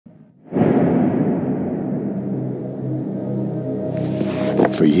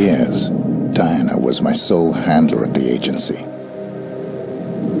For years, Diana was my sole handler at the agency.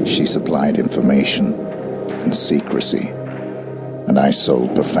 She supplied information and secrecy, and I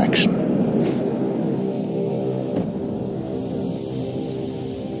sold perfection.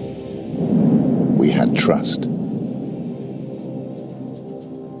 We had trust.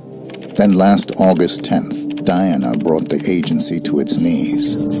 Then last August 10th, Diana brought the agency to its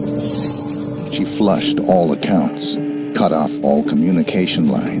knees. She flushed all accounts, cut off all communication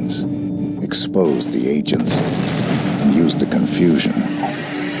lines, exposed the agents, and used the confusion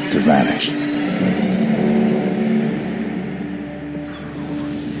to vanish.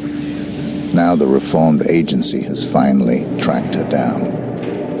 Now the reformed agency has finally tracked her down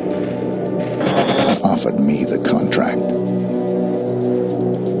and offered me the contract.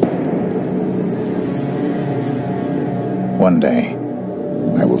 One day,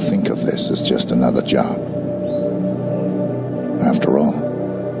 I will think of this as just another job. After all,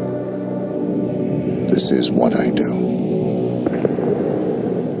 this is what I do.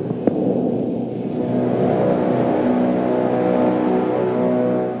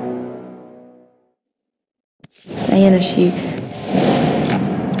 Diana, she...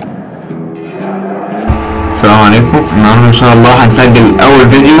 السلام عليكم. النهارده ان شاء الله هنسجل اول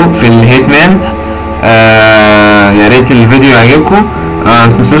فيديو في الهيتمان. يا ريت الفيديو يعجبكم.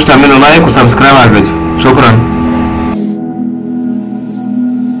 متنسوش تعملوا لايك وسبسكرايب على الفيديو. شكرا.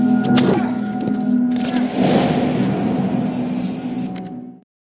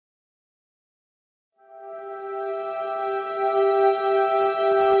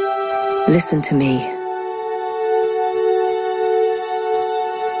 Listen to me.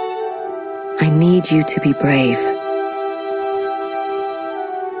 I need you to be brave.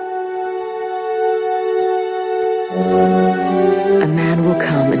 A man will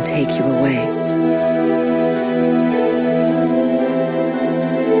come and take you away.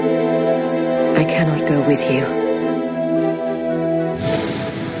 I cannot go with you.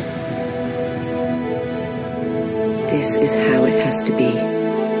 This is how it has to be.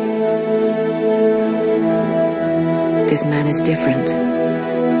 This man is different.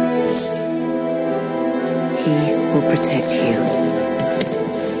 He will protect you.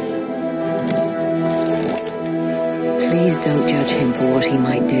 Please don't judge him for what he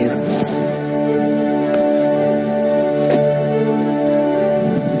might do.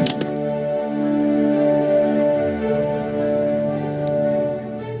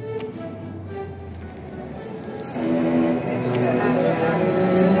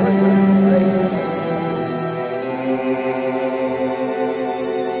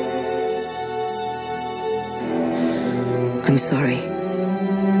 I'm sorry.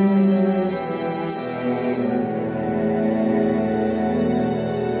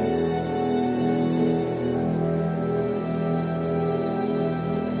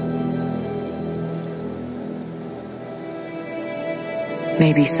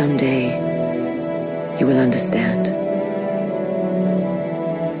 Maybe someday you will understand.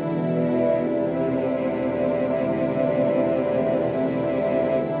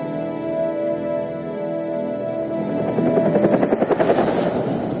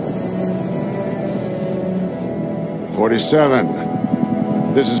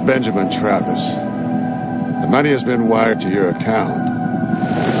 This is Benjamin Travis. The money has been wired to your account.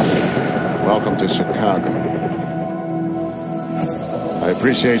 Welcome to Chicago. I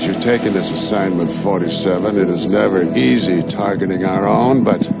appreciate you taking this assignment, 47. It is never easy targeting our own,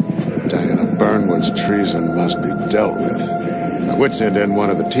 but Diana Burnwood's treason must be dealt with. I would send in one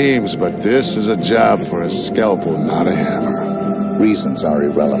of the teams, but this is a job for a scalpel, not a hammer. Reasons are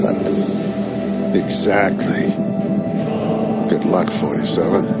irrelevant. Exactly. Good luck,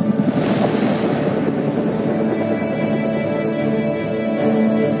 47.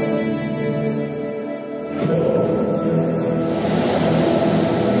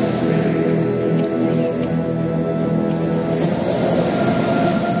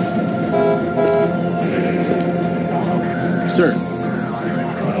 Sir.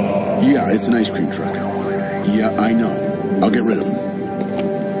 Yeah, it's an ice cream truck. Yeah, I know. I'll get rid of him.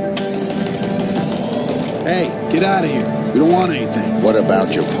 Hey, get out of here. We don't want anything. What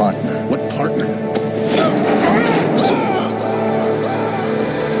about your partner? What partner?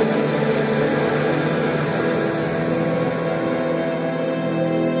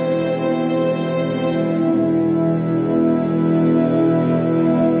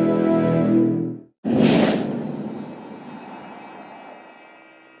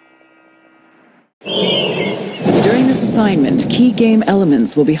 During this assignment, key game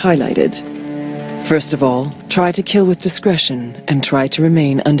elements will be highlighted. First of all, try to kill with discretion and try to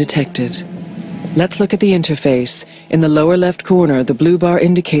remain undetected. Let's look at the interface. In the lower left corner, the blue bar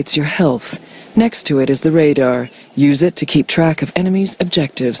indicates your health. Next to it is the radar. Use it to keep track of enemies,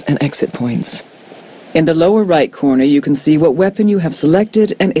 objectives, and exit points. In the lower right corner, you can see what weapon you have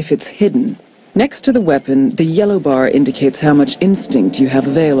selected and if it's hidden. Next to the weapon, the yellow bar indicates how much instinct you have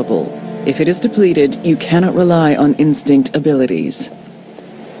available. If it is depleted, you cannot rely on instinct abilities.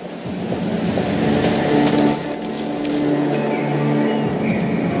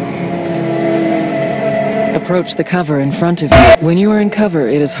 Approach the cover in front of you. When you are in cover,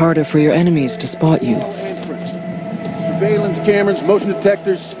 it is harder for your enemies to spot you. Surveillance cameras, motion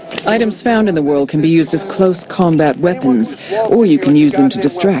detectors. Items found in the world can be used as close combat weapons, or you can use them to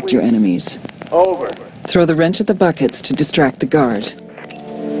distract your enemies. Over. Throw the wrench at the buckets to distract the guard.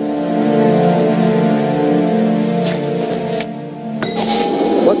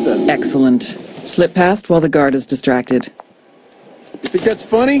 What the? Excellent. Slip past while the guard is distracted. You think that's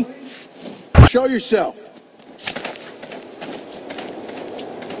funny? Show yourself.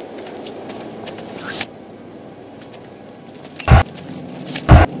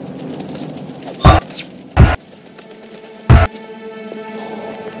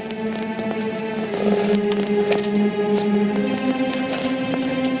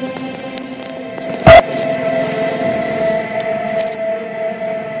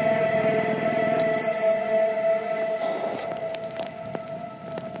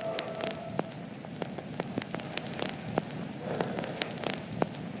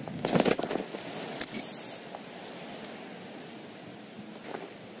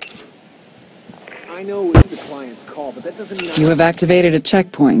 I know it's the client's call, but that doesn't mean You have activated a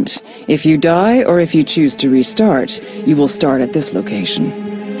checkpoint. If you die or if you choose to restart, you will start at this location.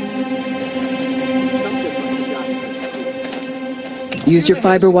 Use your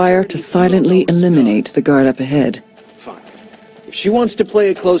fiber wire to silently eliminate the guard up ahead. Fine. If she wants to play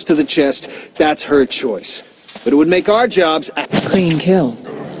it close to the chest, that's her choice. But it would make our jobs... Clean kill.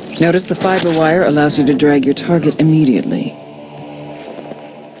 Notice the fiber wire allows you to drag your target immediately.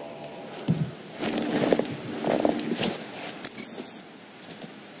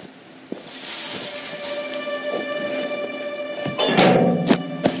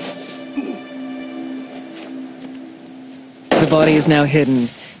 The body is now hidden.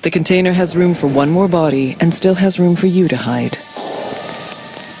 The container has room for one more body and still has room for you to hide.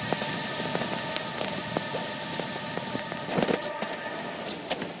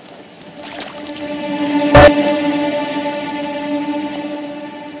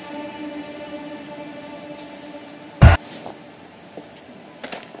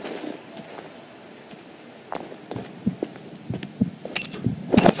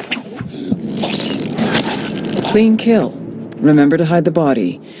 Clean kill. Remember to hide the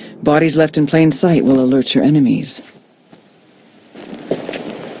body. Bodies left in plain sight will alert your enemies.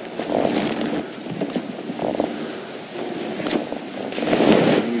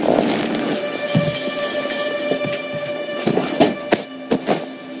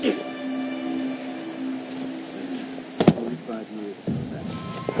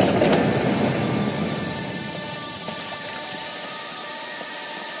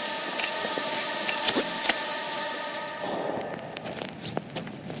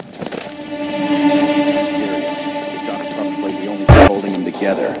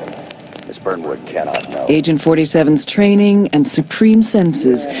 Agent 47's training and supreme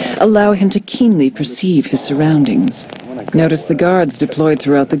senses allow him to keenly perceive his surroundings. Notice the guards deployed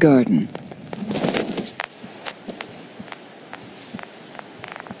throughout the garden.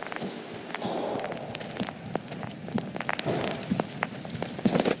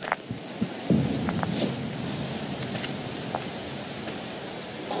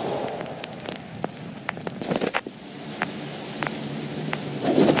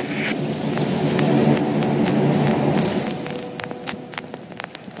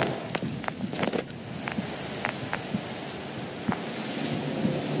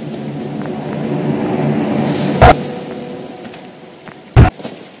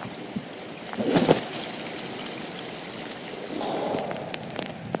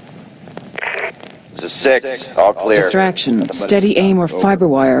 This is 6. All clear. Distraction, steady aim, or fiber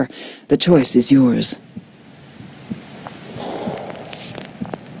wire. The choice is yours.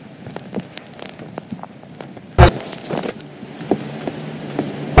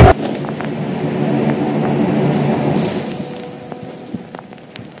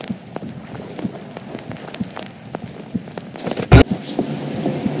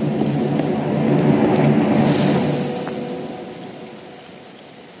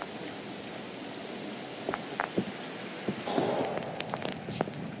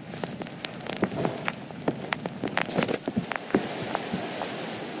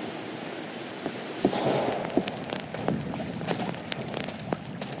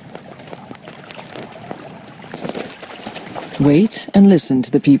 Wait and listen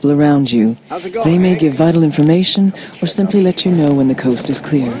to the people around you. How's it going, They may Hank? give vital information or simply let you know when the coast is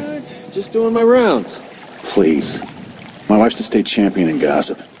clear. What? Just doing my rounds. Please. My wife's a state champion in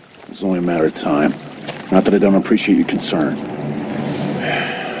gossip. It's only a matter of time. Not that I don't appreciate your concern.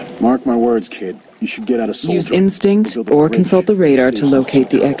 Mark my words, kid. You should get out of soldier. Use instinct Build a or bridge. consult the radar to Safe locate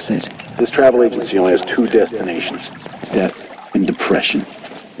the soldier. exit. This travel agency only has 2 destinations. Death and depression.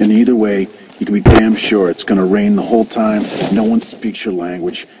 And either way, you can be damn sure it's gonna rain the whole time, no one speaks your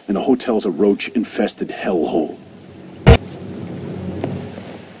language, and the hotel's a roach-infested hellhole.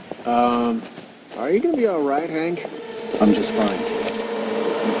 Are you gonna be alright, Hank? I'm just fine.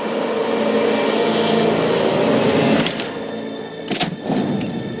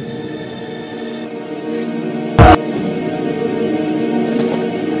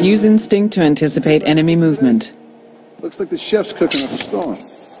 Use instinct to anticipate enemy movement. Looks like the chef's cooking up a storm.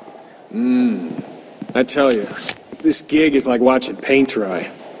 I tell you, this gig is like watching paint dry,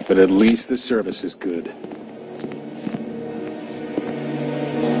 but at least the service is good.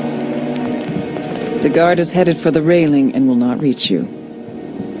 The guard is headed for the railing and will not reach you.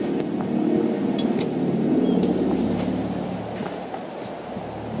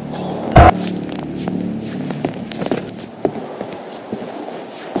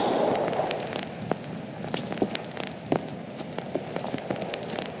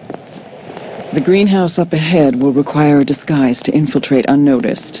 The greenhouse up ahead will require a disguise to infiltrate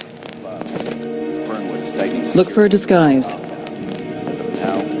unnoticed. Look for a disguise.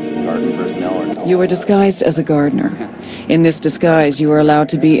 You are disguised as a gardener. In this disguise, you are allowed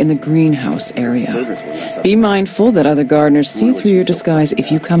to be in the greenhouse area. Be mindful that other gardeners see through your disguise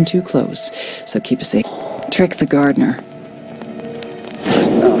if you come too close, so keep a safe. Trick the gardener.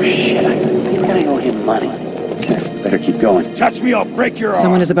 Oh shit, I think I owe him money. Better keep going. Touch me, I'll break your arm.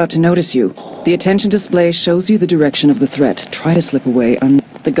 Someone is about to notice you. The attention display shows you the direction of the threat. Try to slip away.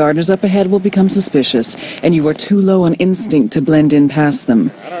 The gardeners up ahead will become suspicious, and you are too low on instinct to blend in past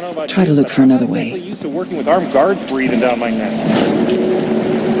them. Try to look for another way. I'm used to working with armed guards breathing down my neck.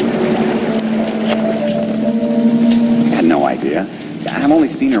 I had no idea. I've only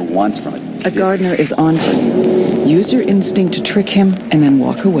seen her once from A gardener is on to you. Use your instinct to trick him, and then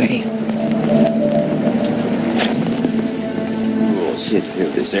walk away. Shit,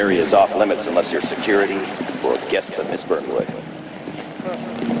 dude. This area is off limits unless you're security or guests of Miss Burnwood.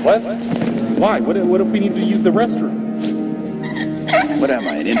 What? Why? What if we need to use the restroom? What am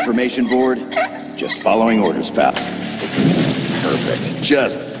I, an information board? Just following orders, pal. Perfect.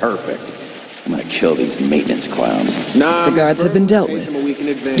 Just perfect. I'm gonna kill these maintenance clowns. Nah, The guards have been dealt with. A week in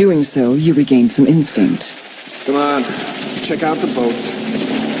advance. Doing so, you regain some instinct. Come on, let's check out the boats.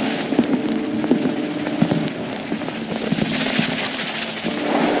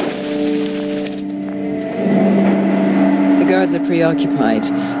 The guards are preoccupied.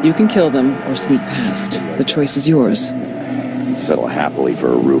 You can kill them or sneak past. The choice is yours. Settle happily for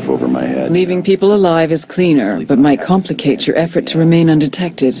a roof over my head. Leaving people alive is cleaner, but might complicate your effort to remain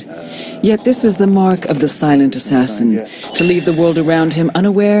undetected. Yet this is the mark of the silent assassin, to leave the world around him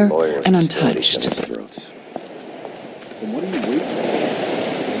unaware and untouched.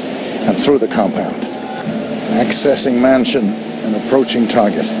 And through the compound. Accessing mansion and approaching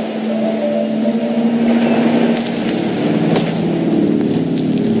target.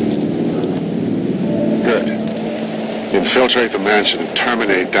 Good. Infiltrate the mansion and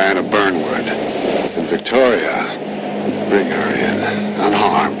terminate Diana Burnwood. And Victoria, bring her in,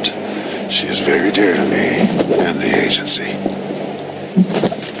 unharmed. She is very dear to me and the agency.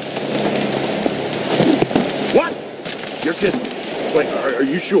 What? You're kidding me. Wait, are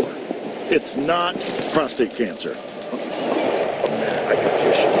you sure? It's not prostate cancer.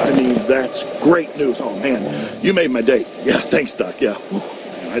 I mean, that's great news. Oh, man, you made my day. Yeah, thanks, Doc, yeah. Whew.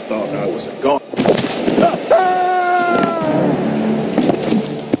 Man, I thought I was gone.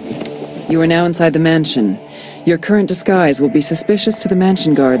 You are now inside the mansion. Your current disguise will be suspicious to the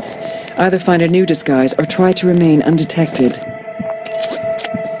mansion guards. Either find a new disguise or try to remain undetected.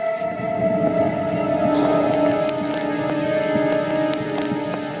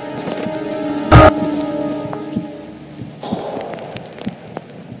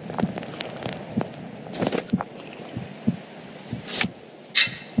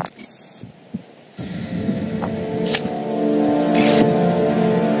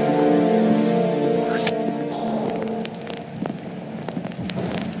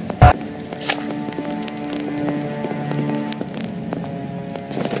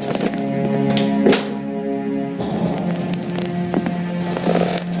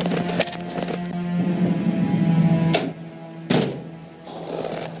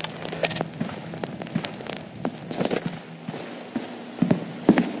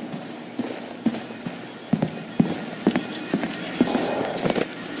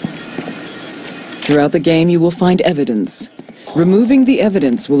 Throughout the game, you will find evidence. Removing the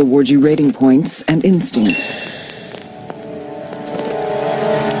evidence will award you rating points and instinct.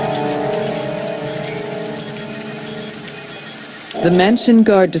 The Mansion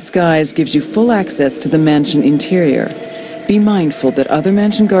Guard disguise gives you full access to the mansion interior. Be mindful that other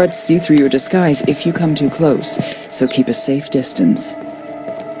mansion guards see through your disguise if you come too close, so keep a safe distance.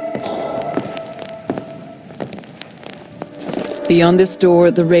 Beyond this door,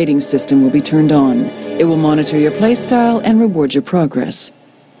 the rating system will be turned on. It will monitor your playstyle and reward your progress.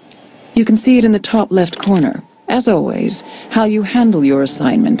 You can see it in the top left corner. As always, how you handle your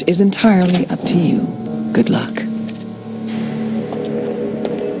assignment is entirely up to you. Good luck.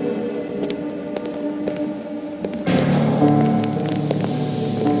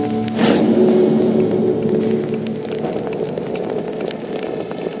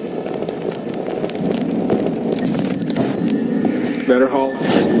 Better haul.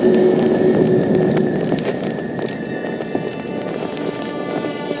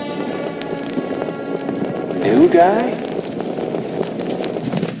 New guy?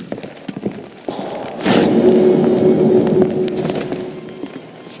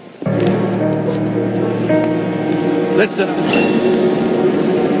 Listen up.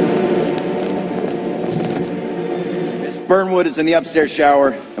 Miss Burnwood is in the upstairs shower,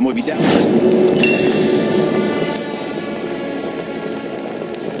 and we'll be down.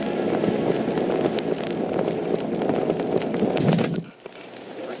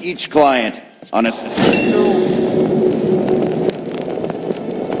 Each client on a...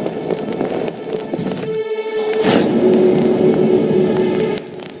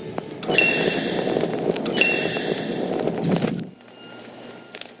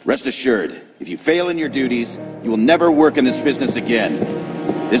 Rest assured, if you fail in your duties, you will never work in this business again.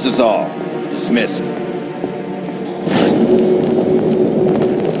 This is all. Dismissed. Who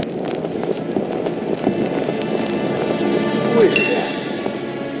is that?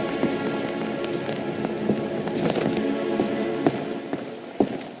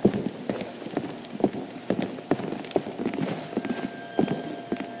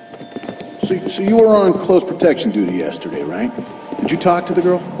 So you were on close protection duty yesterday, right? Did you talk to the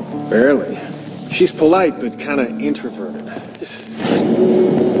girl? Barely. She's polite, but kind of introverted.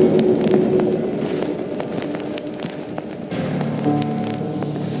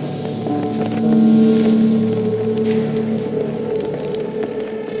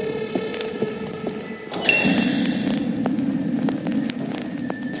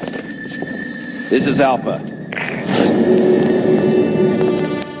 This is Alpha.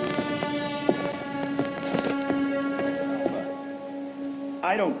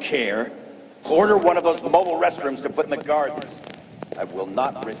 I don't care. Order one of those mobile restrooms to put in the gardens. I will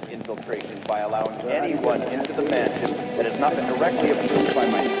not risk infiltration by allowing anyone into the mansion that has not been directly approved by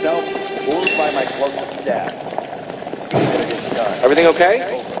myself or by my closest staff. Everything okay?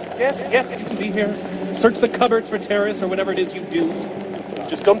 Over. Yes, you can be here. Search the cupboards for terrorists or whatever it is you do.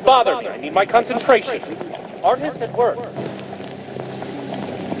 Just don't bother me. I need my concentration. Artist at work.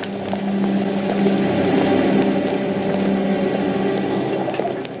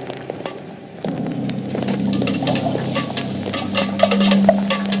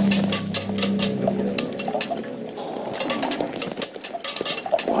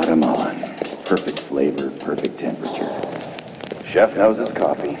 Watermelon. Perfect flavor, perfect temperature. Chef knows his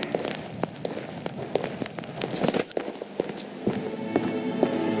coffee.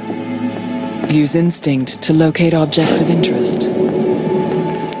 Use instinct to locate objects of interest.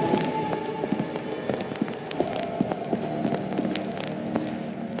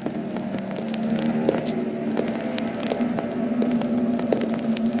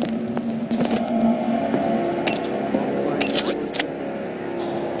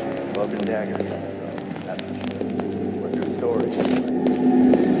 Cloak and dagger. What's your story?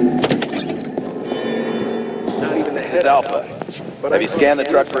 Not even the This head is Alpha. But Have you scanned the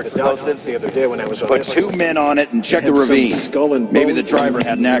truck for explosives? The other day when I was Put 2 men on it and check the ravine. Maybe the driver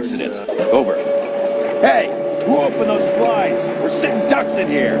had an accident. Over. Hey! Who opened those blinds? We're sitting ducks in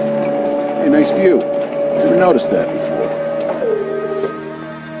here! Hey, nice view. Never noticed that before.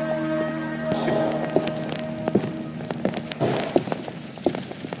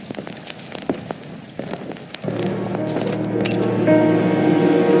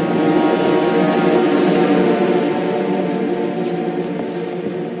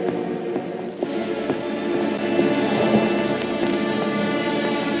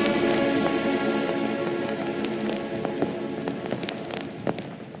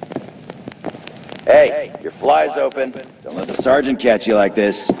 Hey, your fly's open. Don't let the sergeant catch you like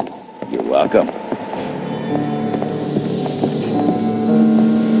this. You're welcome.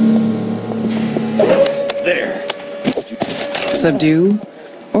 Subdue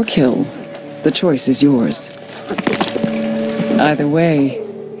or kill. The choice is yours. Either way,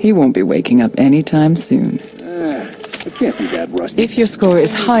 he won't be waking up anytime soon. It can't be that rusty. If your score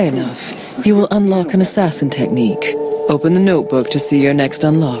is high enough, you will unlock an assassin technique. Open the notebook to see your next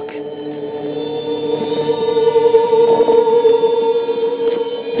unlock.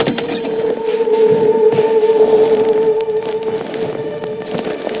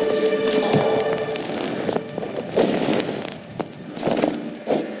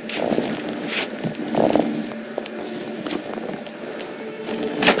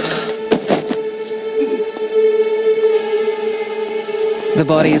 The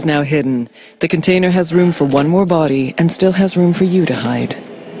body is now hidden. The container has room for one more body and still has room for you to hide.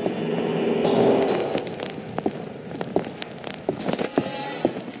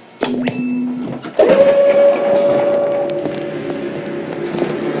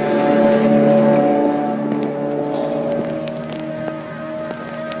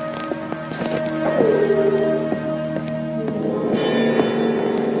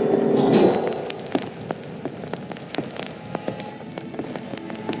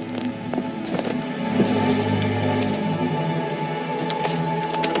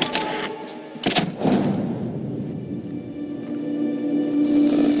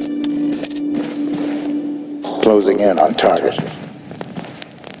 Closing in on target.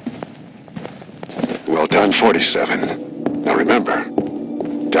 Well done, 47. Now remember,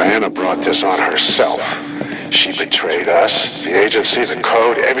 Diana brought this on herself. She betrayed us, the agency, the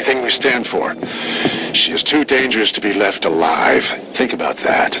code, everything we stand for. She is too dangerous to be left alive. Think about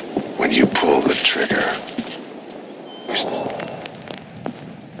that when you pull the trigger.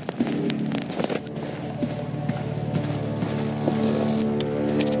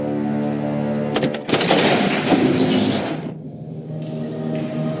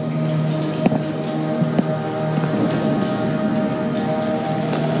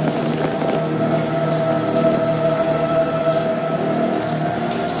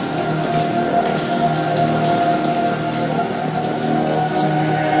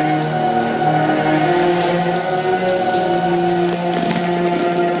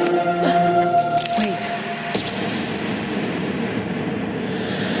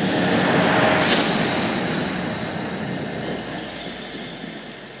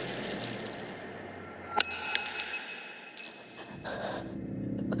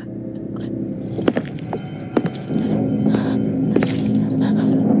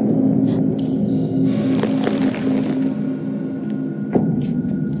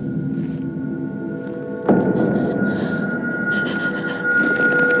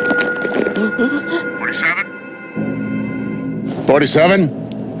 Forty-seven?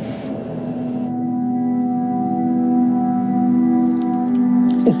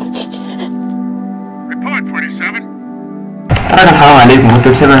 Report, 47. أنا حرام عليك ما كنت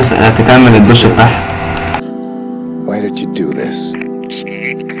تسيبها تكمل الدش بتاعها. Why did you do this?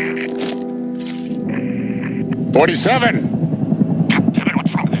 47! Damn it,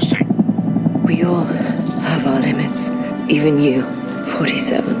 what's wrong with this thing? We all have our limits. Even you,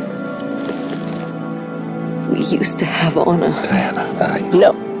 47. We used to have honor. Diana,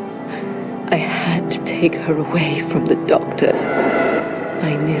 No. I had to take her away from the doctors.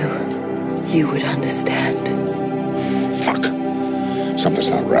 I knew you would understand. Fuck. Something's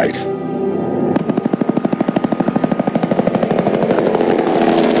not right.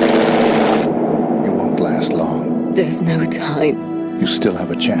 it won't last long. There's no time. You still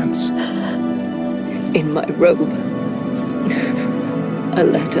have a chance. In my robe. A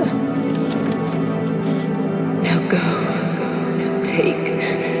letter. Now go. Take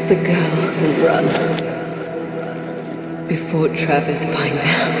the girl and run. Before Travis finds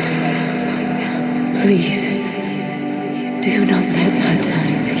out. Please. Do not let her turn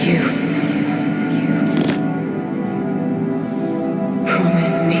into you.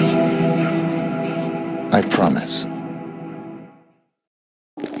 Promise me. I promise.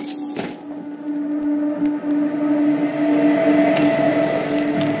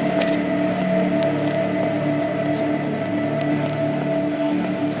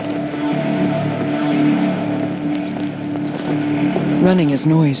 Running is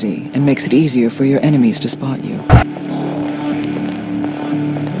noisy and makes it easier for your enemies to spot you.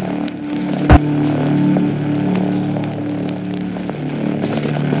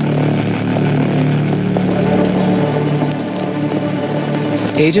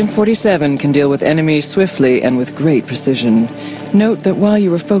 Agent 47 can deal with enemies swiftly and with great precision. Note that while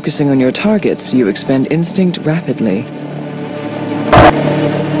you are focusing on your targets, you expend instinct rapidly.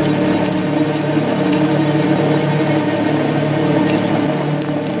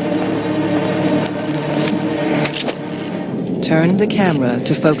 Turn the camera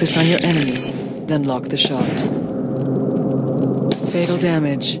to focus on your enemy, then lock the shot. Fatal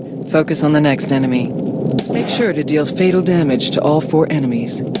damage. Focus on the next enemy. Make sure to deal fatal damage to all 4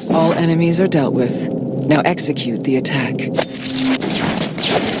 enemies. All enemies are dealt with. Now execute the attack.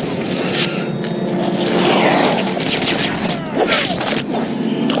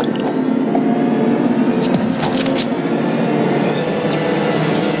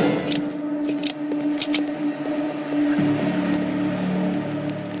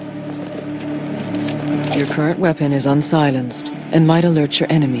 Your current weapon is unsilenced and might alert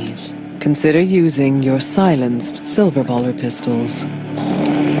your enemies. Consider using your silenced silver baller pistols.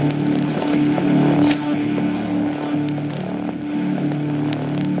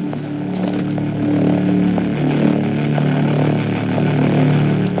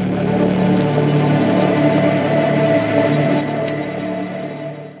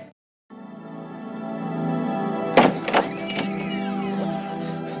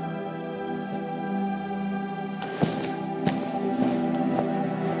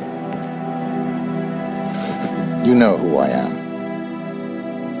 You know who I am.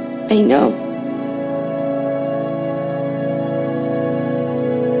 I know.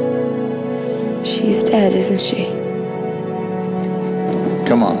 She's dead, isn't she?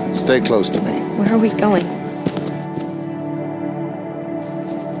 Come on, stay close to me. Where are we going?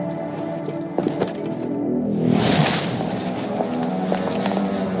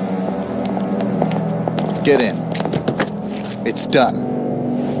 Get in. It's done.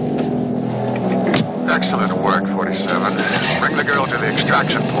 Excellent work, 47. Bring the girl to the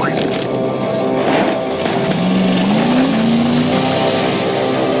extraction point.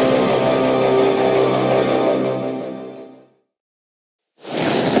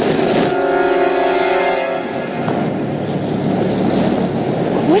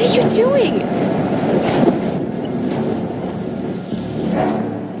 What are you doing?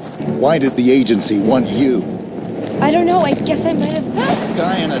 Why did the agency want you? I don't know. I guess I might have...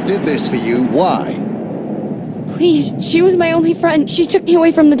 Diana did this for you. Why? Please, she was my only friend. She took me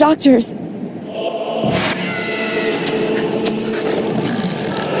away from the doctors.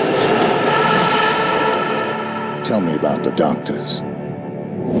 Tell me about the doctors.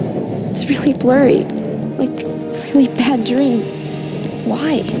 It's really blurry. Like, really bad dream.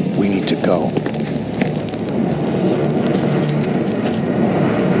 Why? We need to go.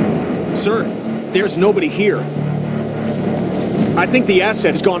 Sir, there's nobody here. I think the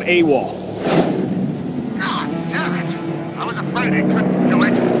asset has gone AWOL. God damn it! I was afraid it couldn't do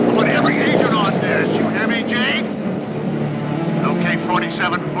it. I want every agent on this, you hear me, Jade? Locate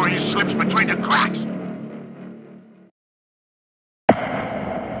 47 before he slips between the cracks.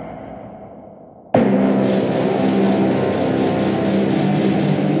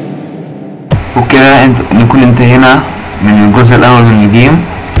 وبكده نكون انتهينا من الجزء الاول من الجيم.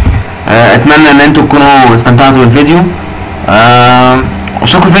 اتمنى ان انتوا تكونوا استمتعتوا بالفيديو،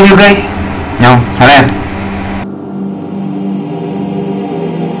 واشوفكم الفيديو الجاي. يلا سلام.